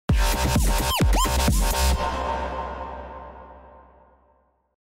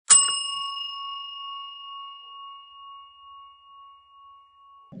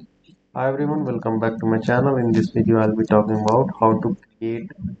Hi everyone, welcome back to my channel. In this video I'll be talking about how to create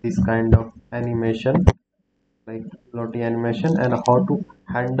this kind of animation like Lottie animation and how to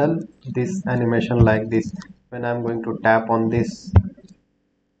handle this animation like this. When I'm going to tap on this,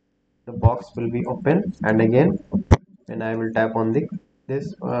 the box will be open, and again when I will tap on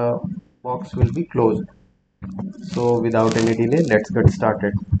this box will be closed. So without any delay, let's get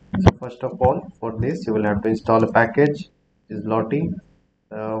started. So first of all, for this you will have to install a package. This is Lottie.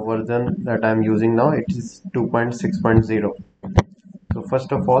 Version that I'm using now, it is 2.6.0. So first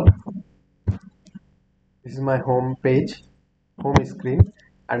of all, this is my home page, home screen,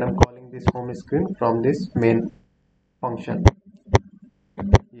 and I'm calling this home screen from this main function.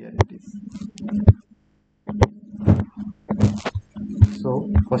 Here it is.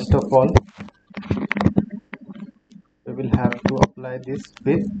 So first of all, we will have to apply this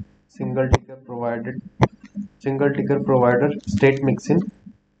with single ticker provider state mixin,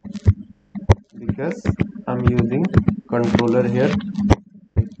 because I'm using controller here,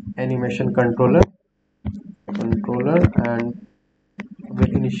 animation controller, and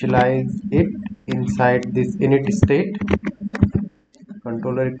will initialize it inside this init state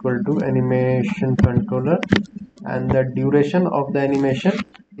controller equal to animation controller, and the duration of the animation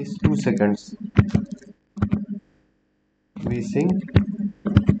is 2 seconds. Vsync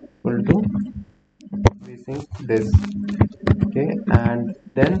equal to vsync this. Okay, and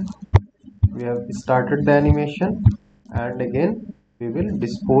then we have started the animation, and again we will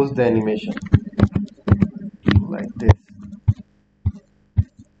dispose the animation like this.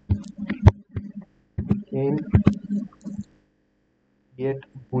 Again, get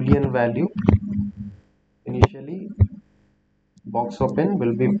boolean value. Initially box open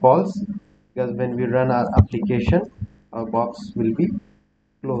will be false, because when we run our application our box will be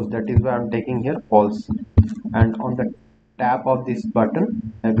closed. That is why I'm taking here false, and on the tap of this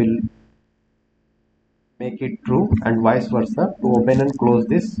button I will make it true, and vice versa to open and close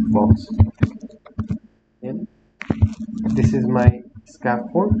this box. And this is my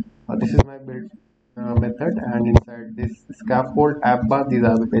scaffold, this is my build method, and inside this scaffold app bar, these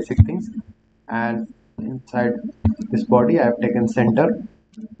are the basic things, and inside this body I have taken center,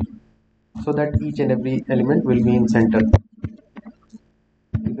 so that each and every element will be in center.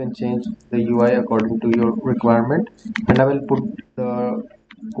 You can change the UI according to your requirement, and I will put the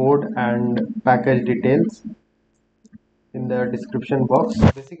code and package details in the description box.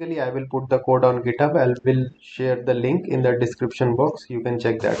 Basically I will put the code on GitHub. I will share the link in the description box, you can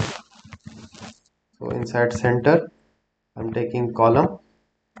check that. So inside center I'm taking column,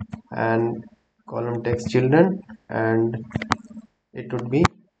 and column takes children, and it would be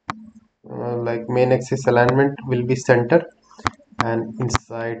like main axis alignment will be center, and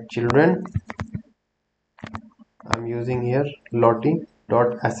inside children I'm using here Lottie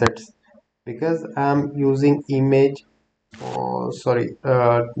dot assets, because I'm using image, sorry,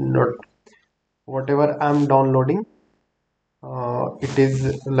 not whatever I'm downloading, it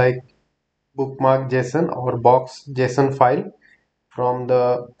is like bookmark JSON or box JSON file from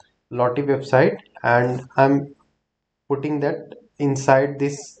the Lottie website, and I'm putting that inside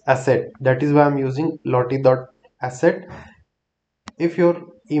this asset. That is why I'm using Lottie dot asset. If your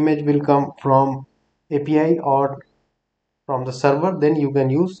image will come from API or from the server, then you can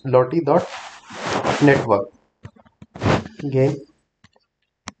use Lottie dot network. Again,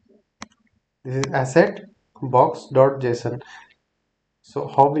 this is asset box dot JSON. So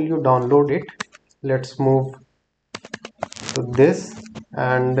how will you download it? Let's move to this,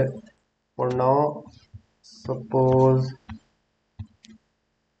 and for now, suppose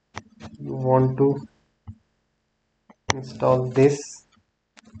you want to install this,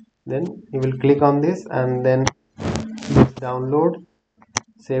 then you will click on this, and then this download,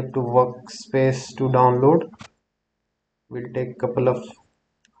 save to workspace to download, will take couple of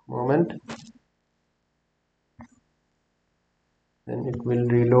moment, then it will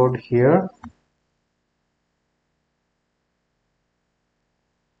reload here.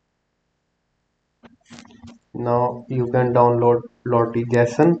 Now you can download Lottie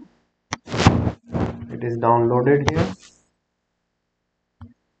JSON. It is downloaded here.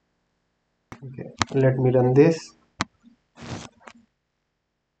 Okay, let me run this.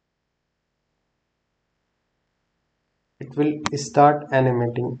 It will start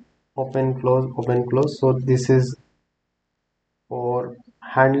animating, open close. So this is for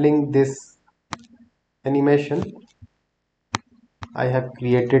handling this animation. I have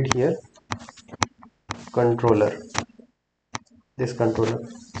created here controller, this controller,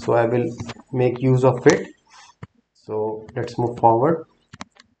 so I will make use of it. So let's move forward.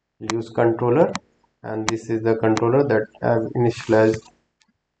 Use controller, and this is the controller that I have initialized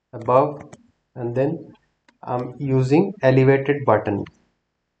above, and then I'm using elevated button.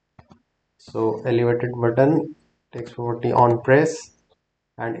 So elevated button text property on press,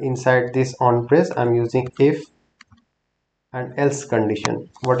 and inside this on press I'm using if and else condition.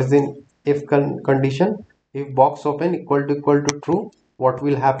 What is in if condition? If box open equal to true, what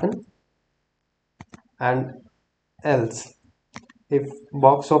will happen? And else, if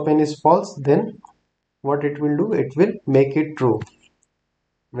box open is false, then what it will do? It will make it true.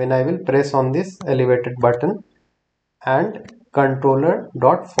 When I will press on this elevated button and controller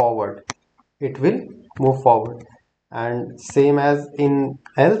dot forward, it will move forward. And same as in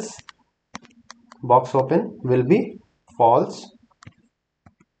else, box open will be false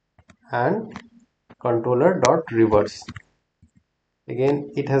and controller dot reverse.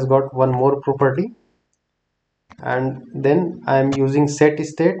 Again, it has got one more property, and then I am using set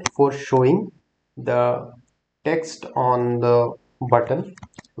state for showing the text on the button.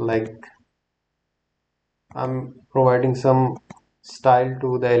 Like I'm providing some style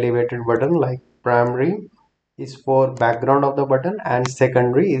to the elevated button, like primary is for background of the button and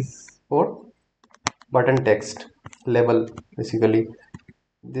secondary is for button text label. Basically,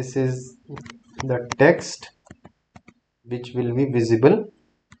 this is the text which will be visible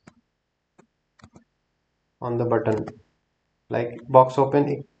on the button. Like box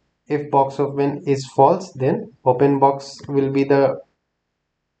open, if box open is false, then open box will be the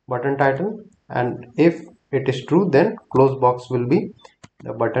button title, and if it is true, then close box will be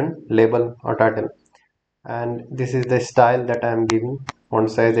the button label or title. And this is the style that I am giving,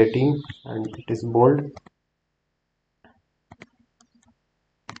 font size 18, and it is bold.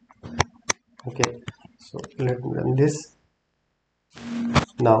 Okay, so let me run this.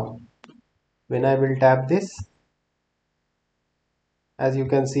 Now when I will tap this, as you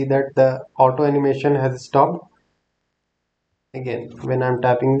can see that the auto animation has stopped. Again, when I'm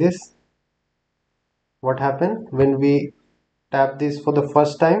tapping this, what happened when we tap this for the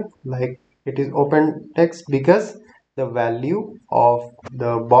first time? Like it is open text because the value of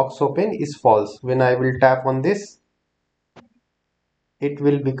the box open is false. When I will tap on this, it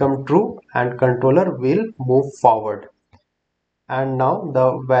will become true and controller will move forward. And now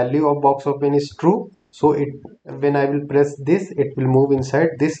the value of box open is true, so it, when I will press this, it will move inside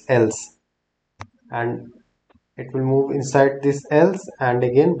this else, and it will move inside this else, and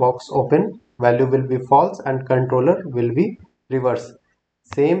again box open value will be false and controller will be reverse.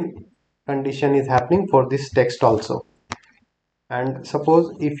 Same condition is happening for this text also. And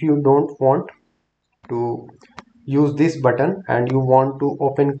suppose if you don't want to use this button and you want to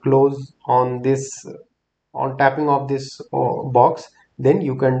open close on this, on tapping of this box, then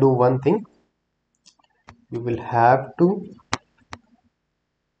you can do one thing. You will have to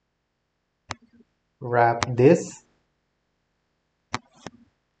wrap this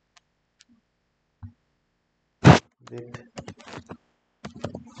with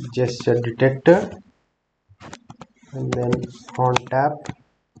gesture detector, and then on tap,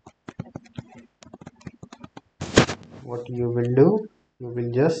 what you will do, you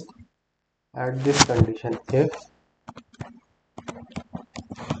will just add this condition: if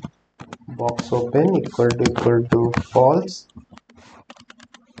box open equal to false,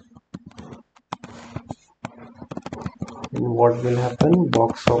 then what will happen?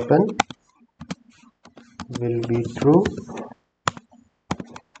 Box open will be true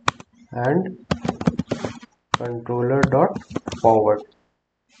and controller dot forward.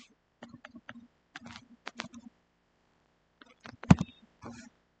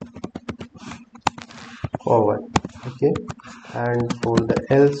 Okay, and for the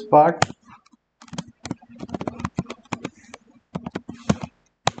else part,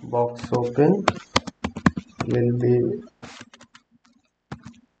 box open will be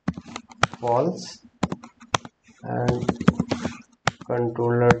false and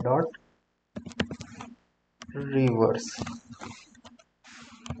controller dot reverse.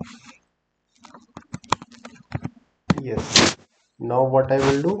 Yes, now what I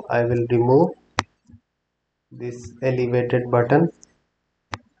will do, I will remove this elevated button.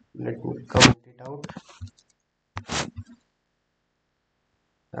 Let me comment it out,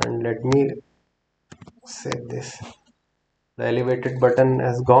 and let me save this. The elevated button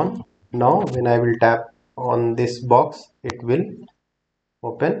has gone. Now when I will tap on this box, it will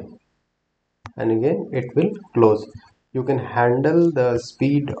open and again it will close. You can handle the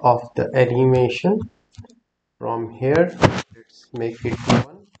speed of the animation from here. Let's make it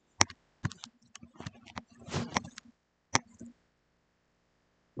 1.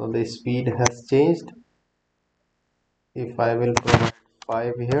 Now the speed has changed. If I will provide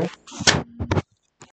 5 here,